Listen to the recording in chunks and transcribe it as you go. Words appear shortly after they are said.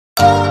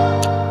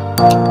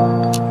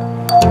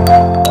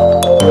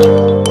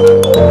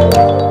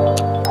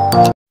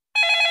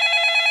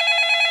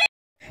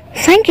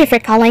for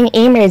calling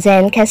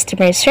Amazon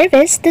customer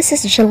service. This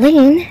is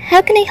Jeline.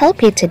 How can I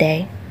help you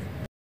today?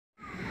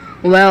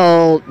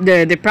 Well,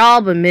 the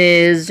problem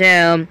is,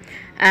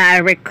 I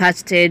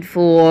requested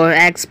for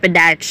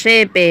expedite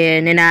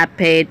shipping and I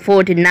paid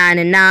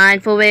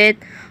 $14.99 for it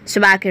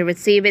so I can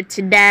receive it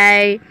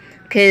today.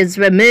 Cause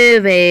we're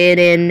moving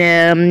and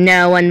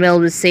no one will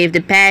receive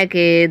the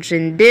package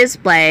in this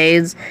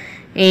place,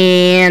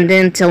 and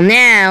until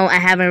now I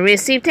haven't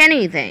received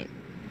anything.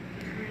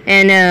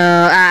 And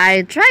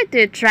I tried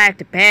to track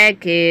the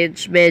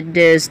package, but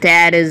the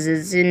status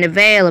is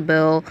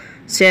unavailable.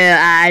 So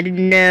I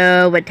don't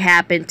know what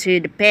happened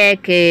to the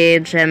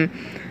package.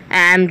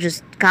 I'm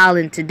just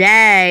calling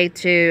today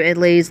to at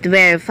least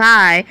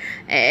verify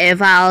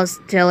if I was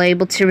still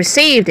able to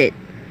receive it.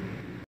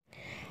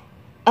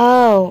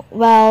 Oh,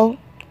 well,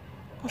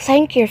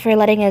 thank you for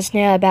letting us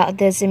know about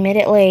this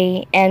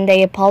immediately, and I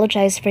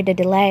apologize for the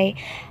delay.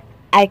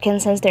 I can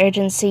sense the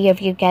urgency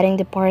of you getting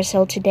the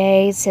parcel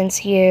today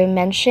since you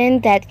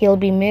mentioned that you'll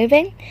be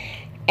moving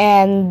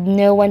and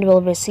no one will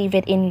receive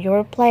it in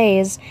your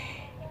place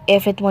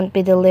if it won't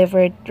be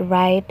delivered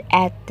right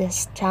at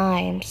this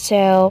time.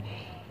 So,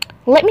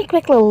 let me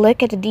quickly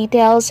look at the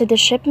details of the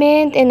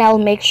shipment and I'll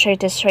make sure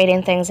to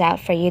straighten things out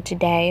for you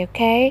today,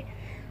 okay?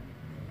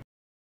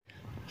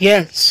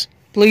 Yes,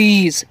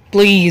 please,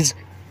 please.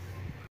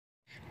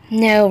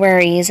 No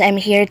worries, I'm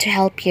here to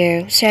help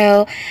you.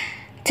 So,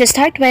 to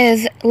start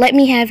with, let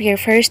me have your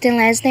first and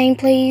last name,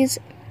 please.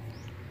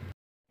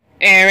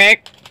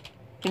 Eric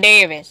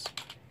Davis.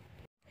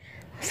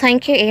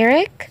 Thank you,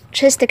 Eric.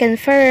 Just to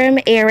confirm,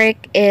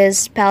 Eric is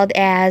spelled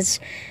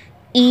as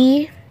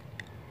E-R-I-C,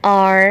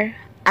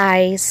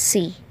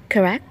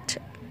 correct?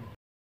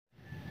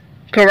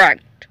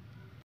 Correct.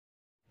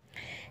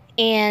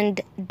 And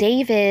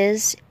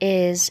Davis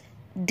is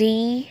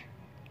D-A-V-I-S,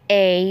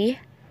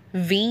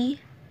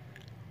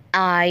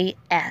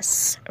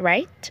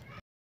 right?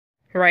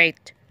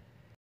 Right.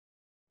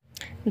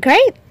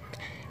 Great.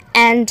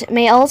 And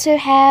may I also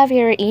have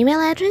your email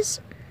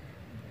address?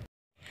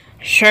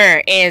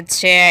 Sure,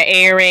 it's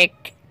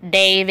Eric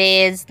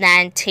Davis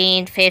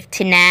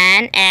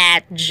 1959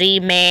 at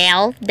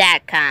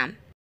gmail.com.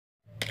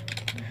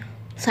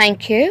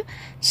 Thank you.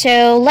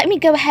 So let me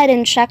go ahead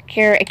and check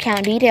your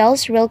account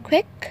details real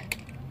quick.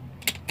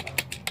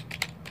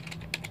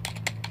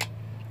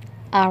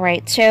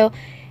 Alright, so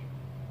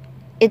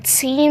it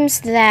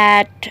seems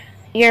that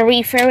you're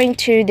referring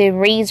to the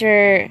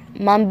Razer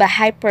Mamba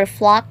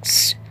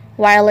HyperFlux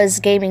wireless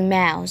gaming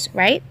mouse,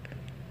 right?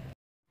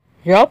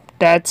 Yup,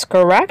 that's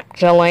correct,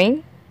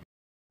 Jelaine.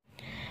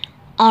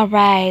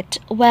 Alright,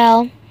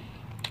 well,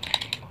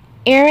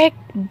 Eric,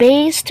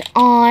 based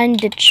on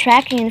the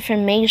tracking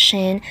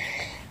information,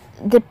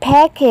 the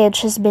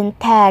package has been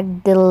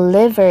tagged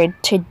delivered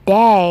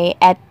today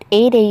at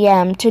 8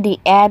 a.m. to the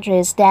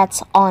address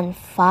that's on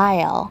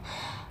file.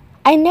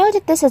 I know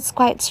that this is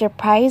quite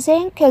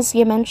surprising because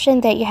you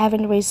mentioned that you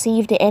haven't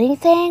received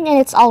anything and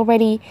it's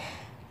already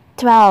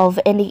 12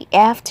 in the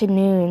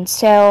afternoon.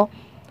 So,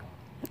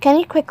 can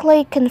you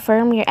quickly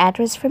confirm your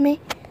address for me?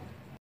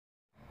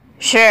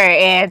 Sure,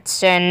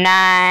 it's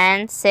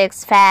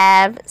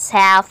 965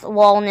 South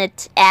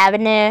Walnut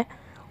Avenue,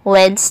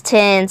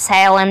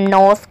 Winston-Salem,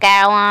 North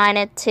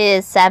Carolina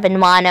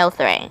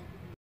 27103.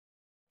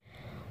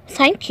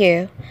 Thank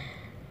you.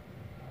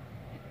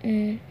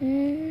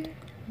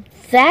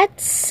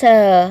 That's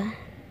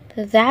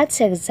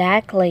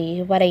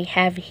exactly what I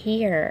have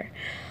here.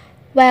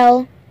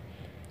 Well,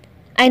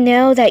 I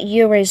know that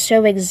you were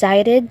so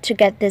excited to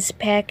get this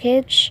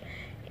package,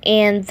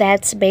 and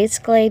that's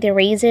basically the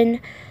reason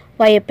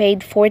why you paid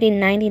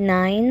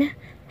 $14.99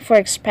 for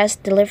express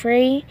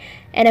delivery,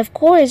 and of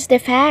course the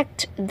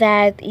fact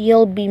that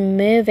you'll be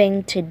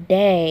moving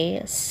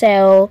today.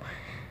 So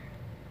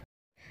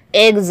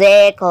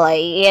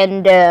exactly,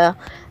 and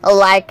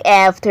like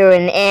after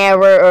an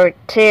hour or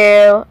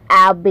two,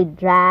 I'll be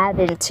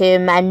driving to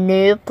my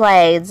new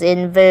place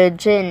in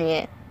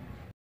Virginia.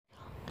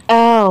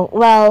 Oh,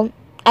 well,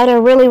 I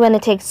don't really want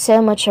to take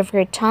so much of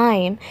your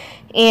time,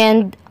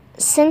 and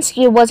since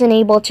you wasn't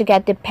able to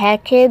get the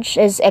package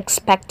as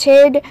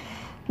expected,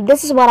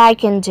 this is what I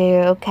can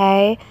do,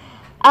 okay?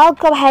 I'll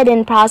go ahead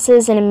and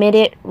process an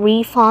immediate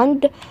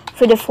refund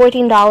for the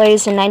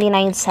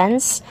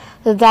 $14.99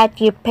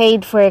 that you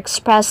paid for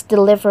express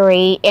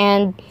delivery,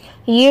 and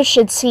you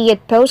should see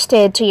it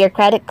posted to your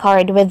credit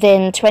card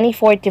within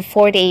 24 to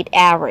 48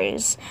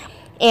 hours.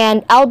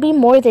 And I'll be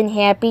more than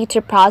happy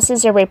to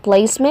process a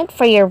replacement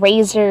for your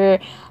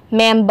Razer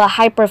Mamba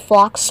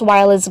HyperFlux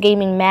wireless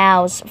gaming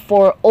mouse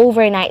for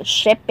overnight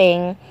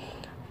shipping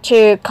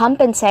to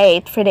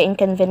compensate for the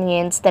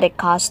inconvenience that it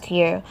cost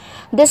you.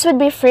 This would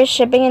be free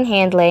shipping and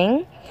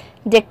handling.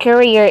 The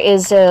courier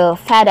is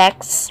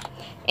FedEx.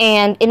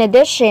 And in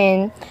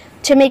addition,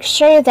 to make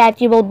sure that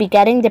you will be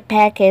getting the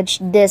package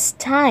this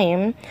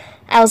time,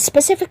 I'll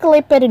specifically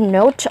put a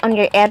note on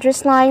your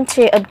address line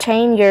to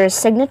obtain your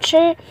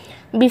signature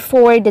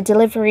before the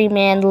delivery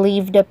man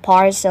leave the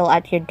parcel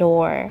at your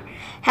door.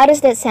 How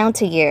does that sound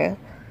to you?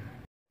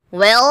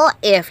 Well,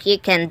 if you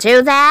can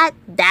do that,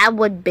 that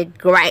would be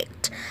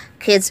great.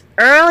 'Cause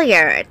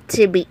earlier,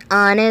 to be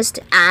honest,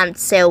 I'm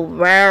so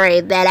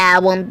worried that I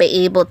won't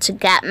be able to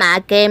get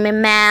my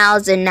gaming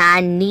mouse and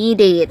I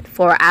need it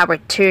for our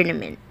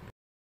tournament.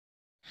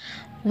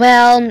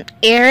 Well,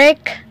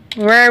 Eric,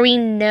 worry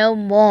no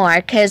more,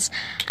 because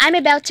I'm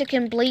about to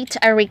complete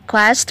a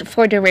request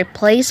for the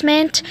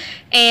replacement,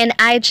 and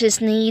I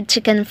just need to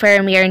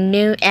confirm your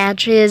new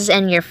address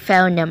and your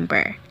phone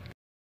number.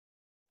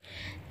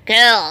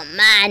 Girl,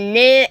 my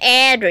new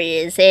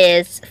address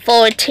is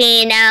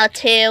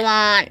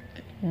 14021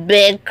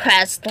 Big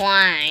Crest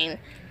Line,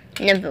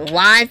 number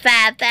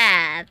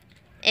 155,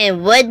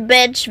 in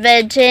Woodbridge,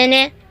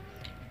 Virginia,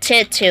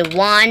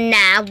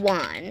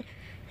 22191.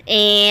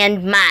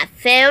 And my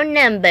phone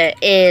number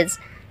is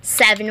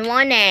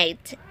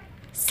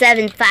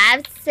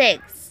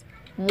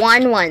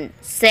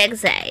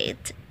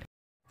 718-756-1168.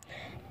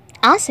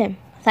 Awesome,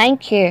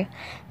 thank you.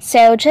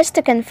 So just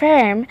to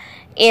confirm,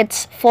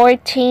 it's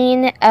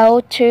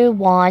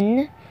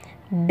 14021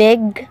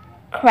 Big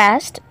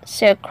Crest.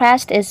 So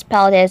Crest is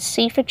spelled as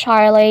C for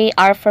Charlie,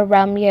 R for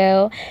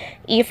Romeo,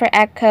 E for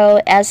Echo,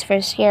 S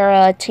for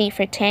Sierra, T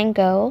for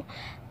Tango,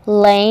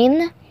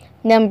 Lane,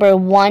 number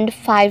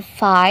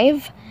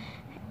 155,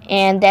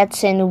 and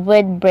that's in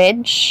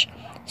Woodbridge.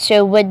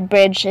 So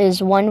Woodbridge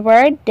is one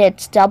word.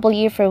 That's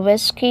W for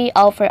Whiskey,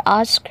 O for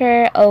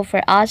Oscar, O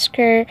for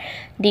Oscar,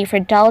 D for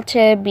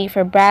Delta, B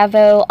for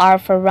Bravo, R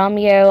for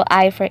Romeo,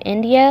 I for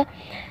India,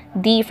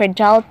 D for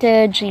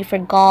Delta, G for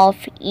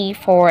Golf, E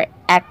for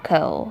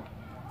Echo.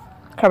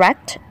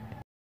 Correct?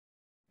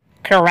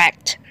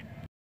 Correct.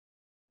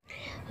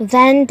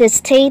 Then the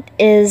state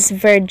is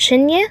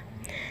Virginia.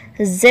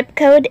 Zip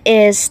code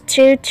is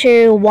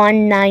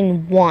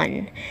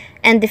 22191.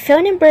 And the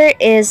phone number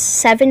is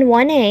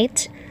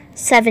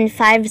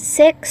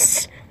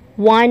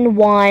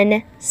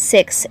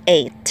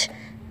 718-756-1168.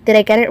 Did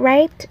I get it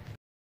right?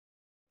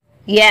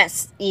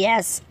 Yes,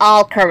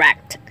 all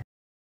correct.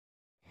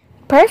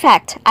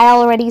 Perfect. I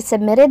already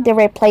submitted the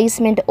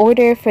replacement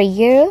order for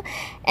you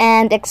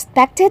and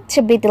expect it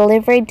to be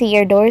delivered to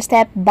your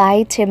doorstep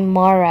by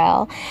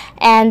tomorrow.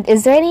 And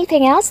is there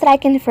anything else that I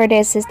can further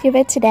assist you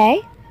with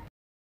today?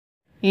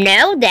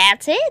 No,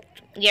 that's it.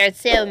 You're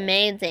so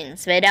amazing,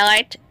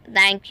 sweetheart.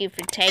 Thank you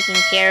for taking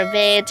care of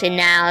it, and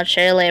I'll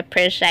surely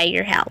appreciate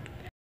your help.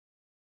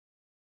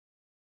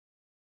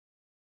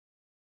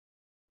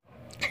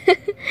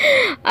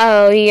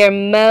 Oh, you're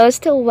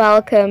most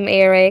welcome,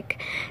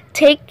 Eric.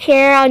 Take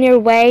care on your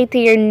way to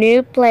your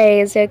new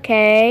place,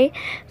 okay?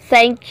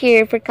 Thank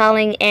you for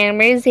calling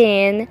Amers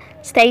in.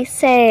 Stay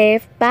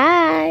safe.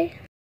 Bye.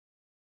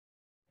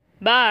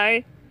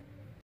 Bye.